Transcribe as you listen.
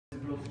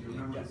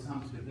invited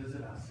some to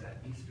visit us at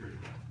Easter.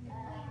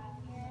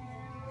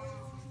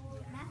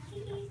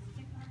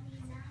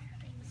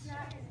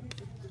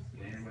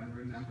 Anyone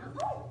remember?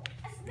 Oh,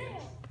 a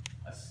snail.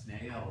 A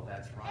snail,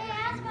 that's right.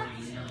 Anyone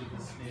remember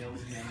the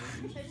snail's name?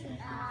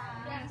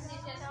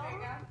 Anastasia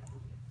Escargot.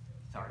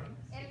 Sorry?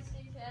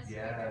 Anastasia Escargot.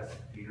 Yes,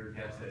 Peter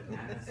gets it.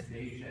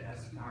 Anastasia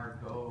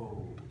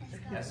Escargot.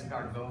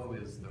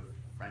 Escargot is the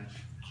French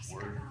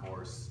word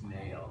for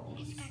snail.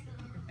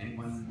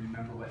 Anyone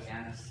remember what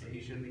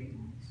Anastasia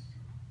means?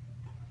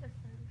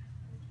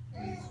 It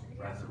means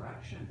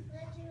resurrection.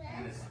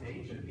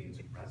 Anastasia means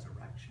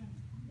resurrection.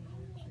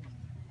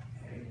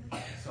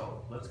 Okay,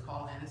 so let's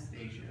call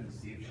Anastasia and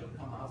see if she'll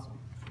come up.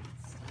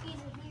 Here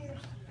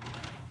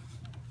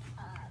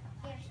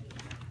she is.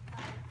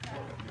 You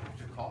have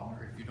to call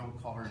her. If you don't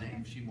call her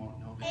name, she won't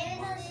know that she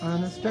wants.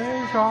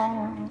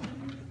 Anastasia!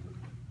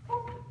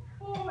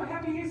 Oh,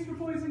 happy Easter,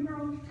 boys and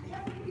girls.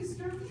 Happy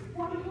Easter.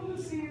 Wonderful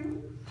to see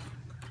you.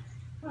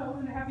 Well,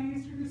 and happy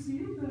Easter to see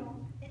you, Bill.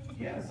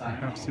 Yes, I know.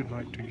 Perhaps you'd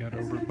like to get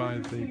over by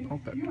the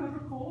pulpit. You have a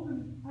cold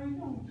and I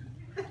don't.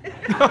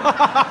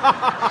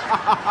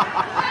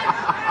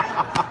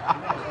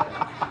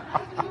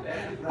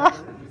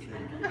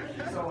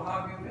 So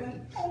how have you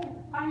been?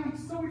 Oh, I am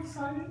so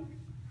excited.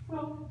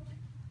 Well,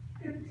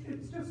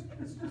 it's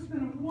just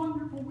been a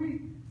wonderful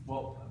week.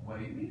 Well, what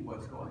do you mean?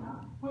 What's going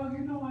on? Well, you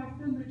know, I've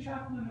been the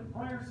chaplain at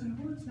Ryerson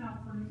Woods now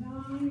for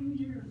 9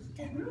 years.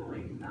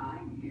 Really?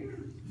 9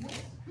 years?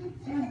 Yes.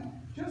 And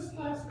just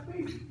last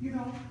week, you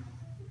know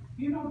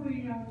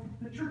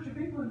the Church of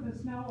England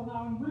is now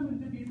allowing women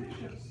to be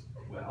bishops.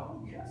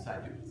 Well, yes, I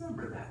do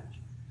remember that.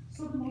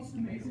 So the most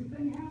amazing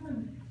thing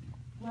happened.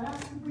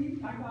 Last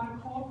week, I got a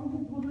call from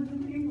a woman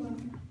in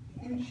England,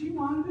 and she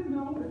wanted to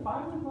know if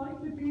I would like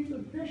to be the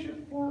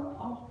bishop for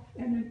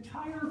an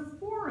entire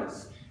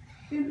forest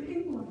in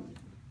England.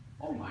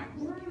 Oh my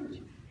word.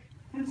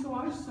 And so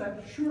I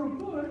said, sure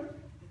would.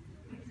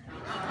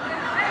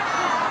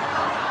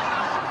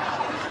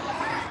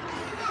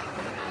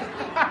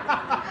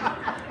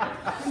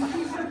 And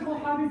she said, well,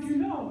 how did you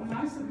know? And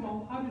I said,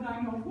 well, how did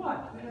I know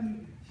what?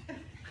 And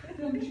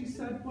then she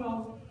said,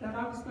 well, that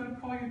I was going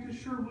to call you to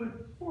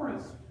Sherwood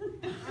Forest.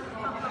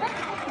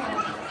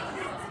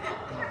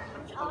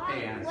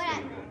 Okay,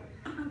 Anastasia.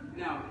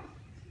 Now,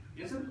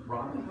 doesn't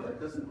Robin Hood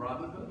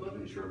live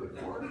in Sherwood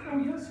Forest? Oh,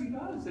 yes, he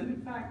does. And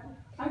in fact,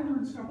 I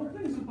learned several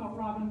things about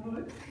Robin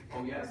Hood.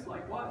 Oh yes,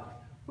 like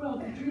what? Well,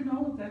 did you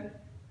know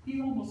that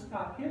he almost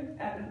got hit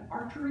at an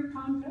archery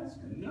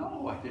contest?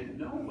 No, I didn't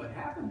know. What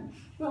happened?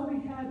 Well,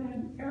 he had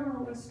an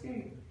arrow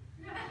escape.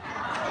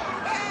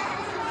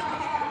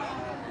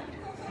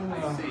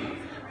 I see.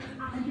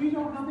 And do you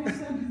know how they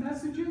send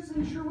messages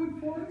in Sherwood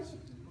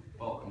Forest?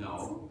 Well,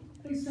 no.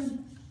 They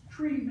send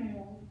tree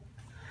mail.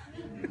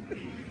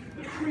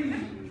 Tree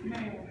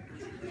mail.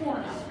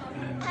 Forest.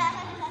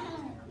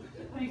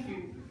 Thank you.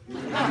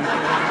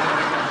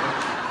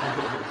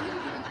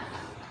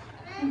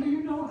 And do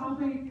you know how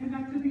they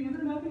connect to the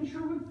internet in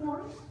Sherwood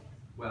Forest?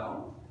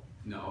 Well,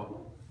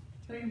 no.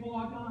 They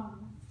log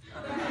on.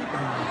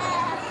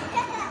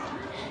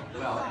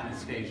 Well,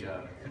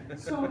 Anastasia.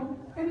 So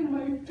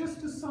anyway, just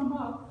to sum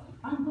up,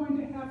 I'm going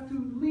to have to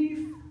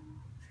leave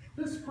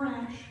this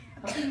branch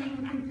of the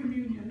Anglican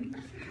Communion,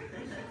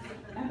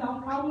 and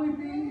I'll probably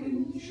be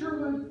in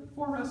Sherwood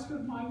for the rest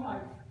of my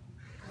life.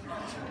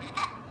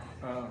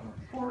 For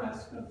the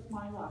rest of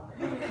my life.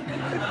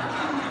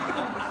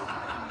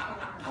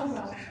 Oh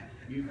well.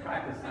 You've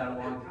practiced that a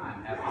long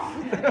time,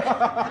 haven't you?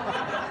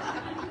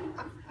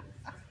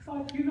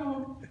 But you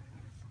know,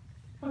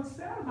 what's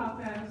sad about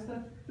that is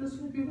that this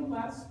will be the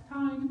last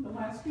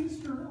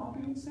Easter I'll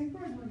be at St.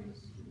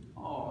 Gregory's.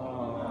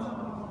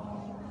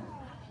 Oh.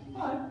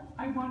 But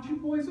I want you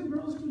boys and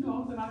girls to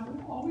know that I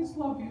will always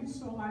love you,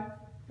 so I've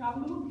got a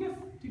little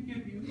gift to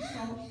give you.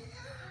 So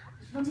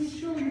let me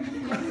show you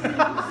what it is.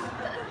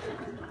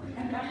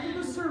 And after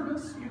the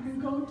service, you can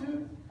go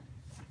to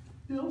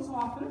Bill's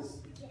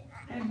office,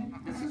 and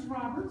Mrs.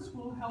 Roberts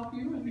will help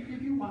you and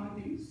give you one of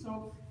these.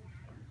 So,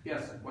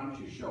 Yes, why don't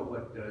you show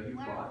what you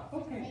brought?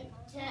 okay.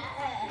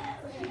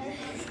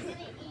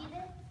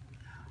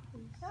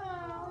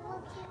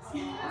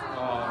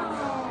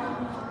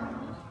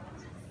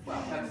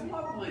 Well, that's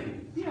lovely.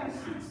 Yes,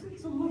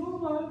 it's a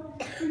little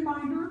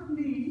reminder of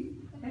me.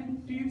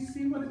 And do you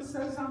see what it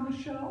says on the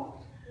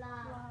shelf?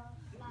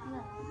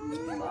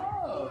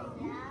 Love.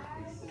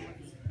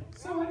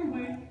 So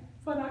anyway,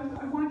 but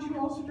I want you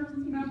also to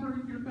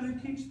remember you're going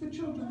to teach the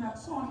children that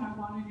song I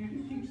wanted you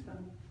to teach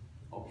them.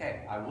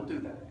 Okay, I will do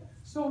that.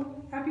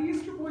 So, happy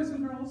Easter, boys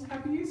and girls.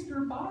 Happy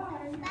Easter.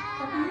 Bye.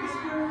 Happy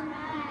Easter.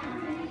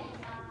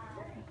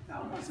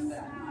 Now, wasn't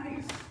that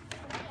nice?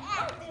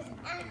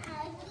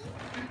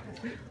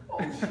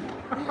 And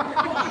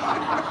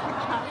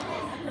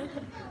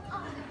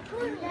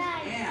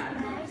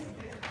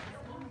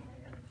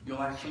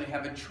you'll actually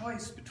have a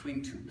choice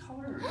between two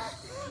colors.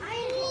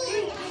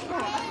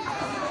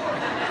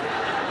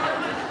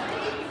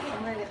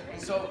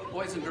 So,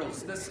 boys and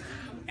girls, this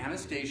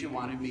Anastasia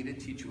wanted me to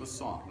teach you a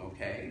song,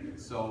 okay?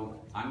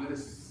 So I'm going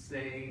to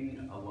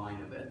sing a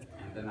line of it,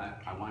 and then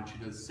I want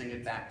you to sing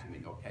it back to me,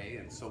 okay?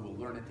 And so we'll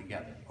learn it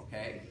together,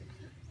 okay?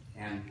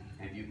 And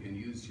you can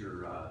use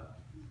your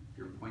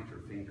pointer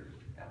finger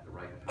at the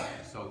right time.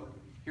 So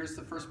here's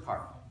the first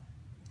part.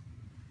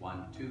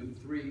 1, 2,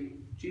 3,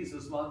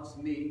 Jesus loves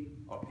me.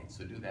 Okay,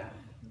 so do that.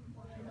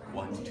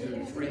 1,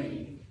 2,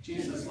 3,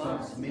 Jesus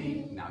loves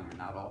me. Now you're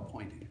not all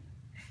pointing.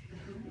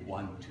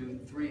 1,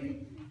 2,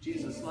 3,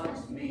 Jesus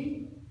loves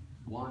me.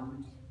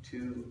 1,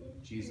 2,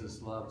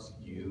 Jesus loves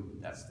you.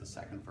 That's the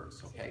second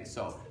verse, okay?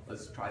 So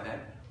let's try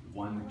that.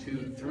 1,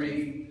 2,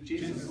 3,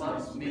 Jesus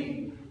loves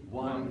me.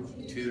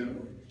 1,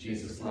 2,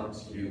 Jesus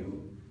loves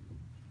you.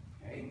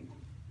 Okay?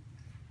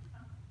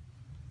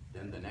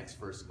 Then the next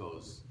verse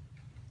goes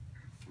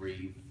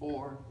 3,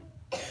 4,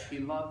 he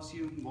loves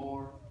you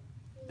more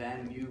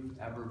than you've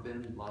ever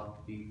been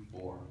loved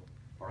before.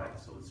 All right,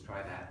 so let's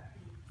try that.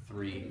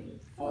 3,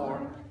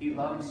 4, he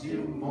loves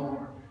you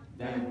more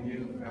than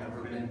you've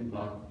ever been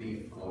loved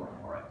before.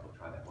 All right, we'll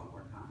try that one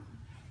more time.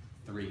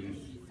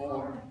 3,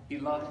 4, he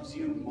loves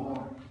you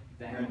more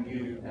than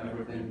you've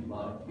ever been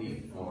loved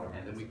before.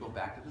 And then we go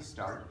back to the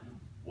start.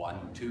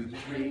 1, 2,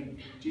 3,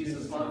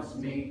 Jesus loves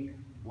me.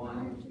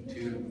 1,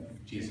 2,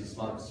 Jesus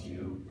loves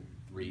you.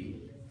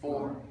 3,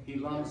 4, he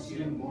loves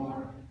you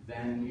more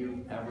than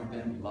you've ever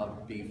been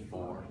loved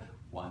before.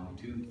 1,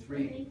 2,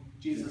 3,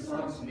 Jesus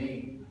loves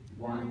me.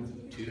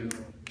 1, 2,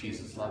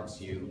 Jesus loves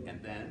you. And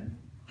then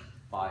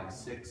 5,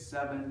 6,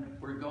 7,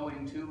 we're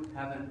going to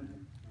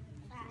heaven.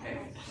 Okay,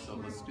 so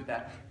let's do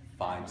that.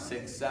 5,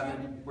 6,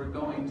 7, we're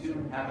going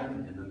to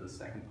heaven. And then the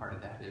second part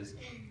of that is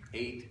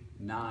 8,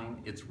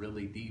 9, it's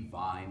really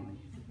divine.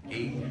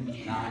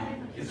 8,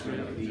 9, it's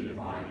really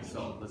divine.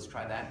 So let's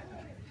try that.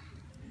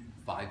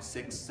 5,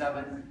 6,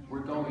 7, we're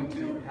going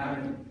to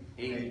heaven.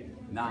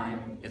 8,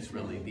 9, it's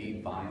really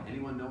divine.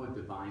 Anyone know what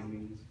divine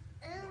means?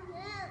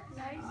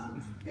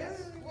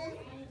 Yes.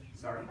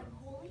 Sorry?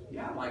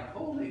 Yeah, like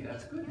holy.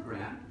 That's good,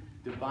 Grant.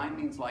 Divine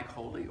means like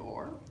holy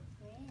or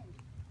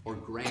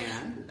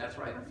grand. That's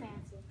right.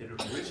 It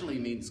originally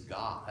means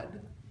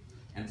God.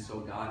 And so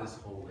God is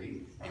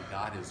holy and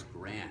God is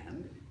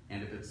grand.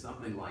 And if it's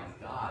something like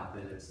God,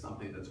 then it's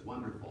something that's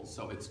wonderful.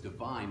 So it's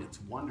divine, it's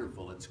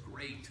wonderful, it's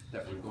great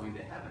that we're going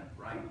to heaven,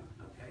 right?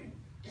 Okay.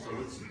 So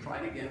let's try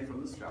it again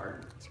from the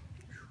start.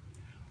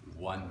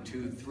 1,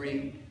 2,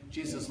 3,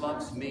 Jesus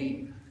loves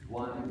me.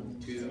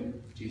 1, 2,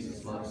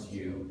 Jesus loves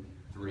you.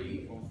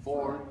 3,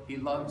 4, he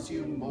loves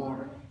you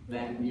more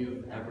than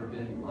you've ever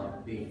been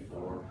loved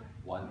before.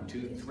 1,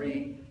 2,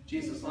 3,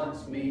 Jesus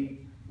loves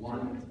me.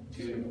 1,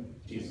 2,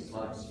 Jesus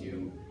loves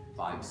you.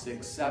 5,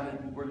 6,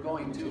 7, we're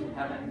going to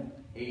heaven.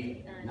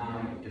 8,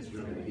 9, it's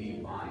really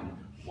divine.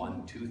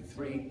 1, 2,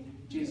 3,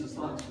 Jesus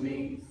loves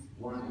me.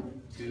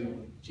 1,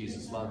 2,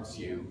 Jesus loves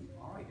you.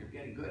 All right, you're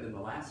getting good. And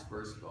the last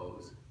verse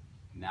goes,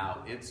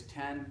 now it's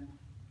 10,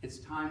 it's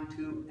time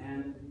to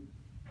end.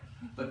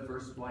 But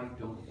first, why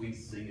don't we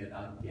sing it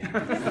again?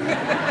 Let's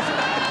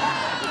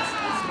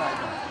try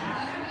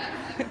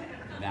that.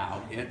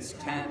 Now it's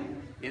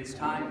 10, it's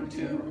time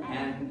to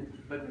end.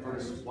 But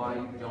first, why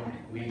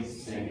don't we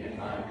sing it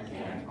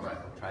again? All right,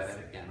 we'll try that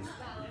again.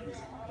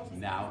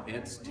 Now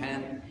it's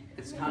 10,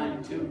 it's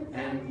time to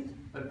end.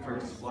 But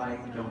first, why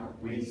don't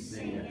we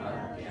sing it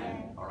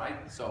again? All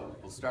right, so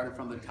we'll start it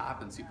from the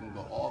top and see if we can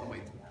go all the way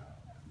through.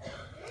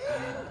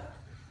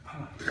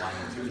 1,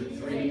 2,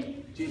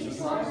 3, Jesus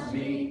loves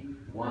me.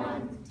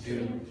 1,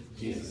 2,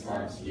 Jesus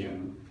loves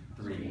you.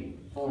 3,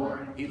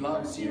 4, he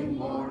loves you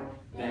more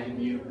than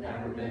you've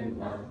ever been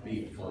loved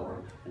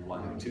before.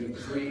 1, 2,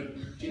 3,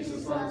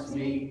 Jesus loves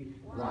me.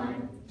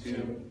 1,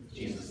 2,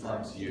 Jesus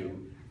loves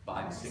you.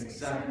 5, 6,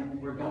 7,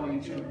 we're going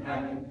to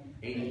heaven.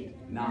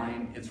 8,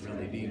 9, it's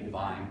really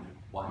divine.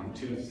 1,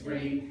 2,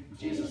 3,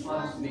 Jesus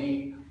loves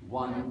me.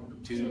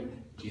 1, 2,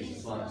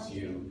 Jesus loves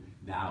you.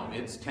 Now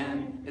it's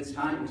 10, it's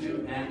time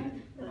to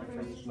end. But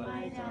first,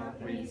 why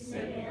don't we sing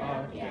it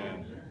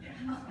again?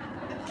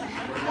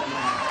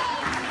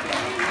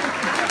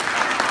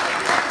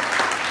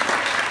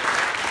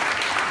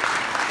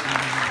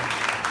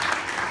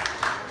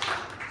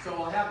 So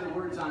we'll have the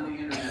words on the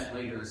internet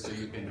later so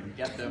you can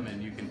get them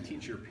and you can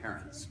teach your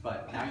parents.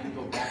 But now you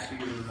go back to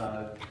your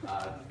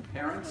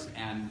parents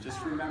and just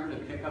remember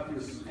to pick up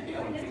your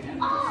snail again.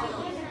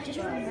 Just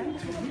remember.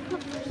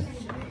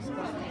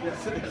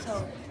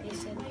 So, you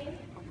said,